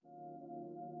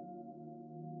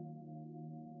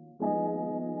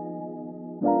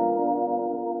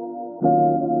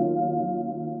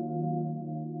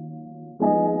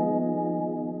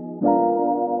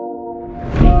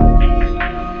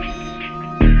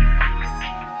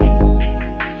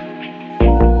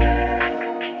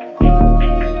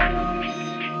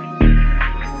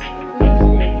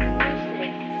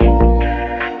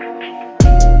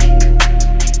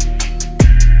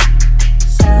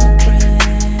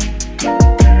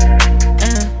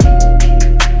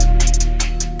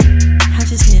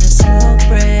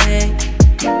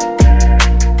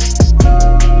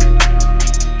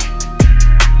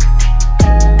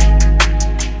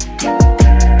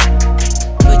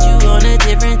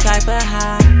type of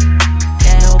high.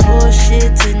 Yeah, no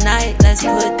bullshit tonight, let's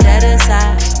put that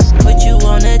aside. Put you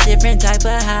on a different type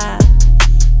of high.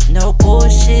 No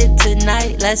bullshit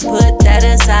tonight, let's put that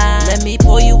aside. Let me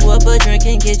pour you up a drink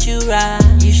and get you right.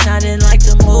 You shining like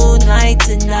the moonlight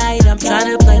tonight. I'm trying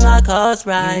to play my cards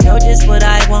right. You know just what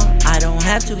I want, I don't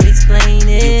have to explain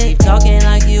it. You keep talking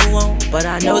like you won't, but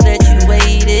I know that you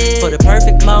waited for the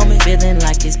perfect moment. Feeling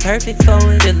like it's perfect for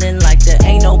it. Feeling like there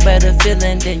ain't no better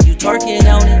feeling than you twerking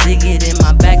on it. Dig it in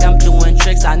my back, I'm doing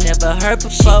tricks I never heard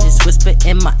before. She just whisper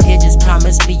in my ear, just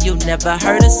promise me you never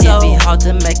heard a soul. It be hard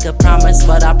to make a promise,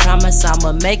 but I promise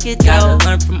I'ma make it though. Gotta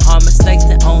learn from our mistakes,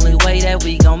 the only way that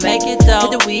we gon' make it though.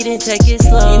 Hit the weed and take it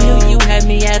slow. You knew you had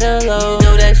me at a low. You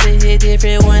know that shit hit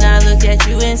different when I look at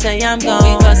you and say I'm gone.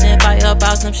 We fuss and fight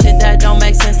about some shit that don't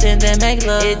make sense and then make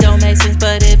love. It don't make sense,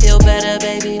 but it feel better,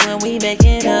 baby, when we make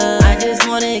it up. I just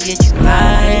wanna get you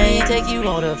high, take you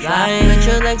on a flight. Put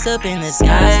your legs up in the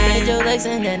sky, spread your legs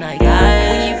and then I got.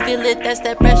 When you feel it, that's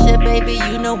that pressure, baby,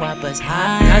 you know I bust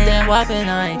high. Got that whopping,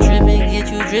 I ain't tripping,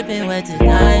 get you dripping wet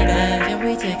tonight, babe. Can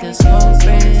we take a slow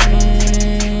break?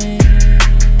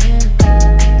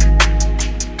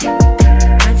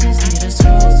 I just need a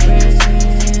slow break.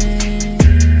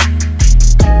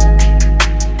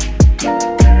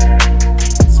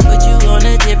 Put you on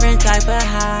a different type of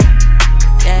high.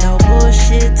 Yeah, no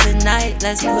bullshit tonight,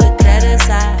 let's put that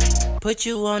aside. Put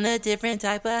you on a different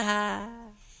type of high.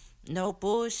 No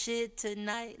bullshit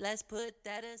tonight, let's put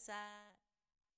that aside.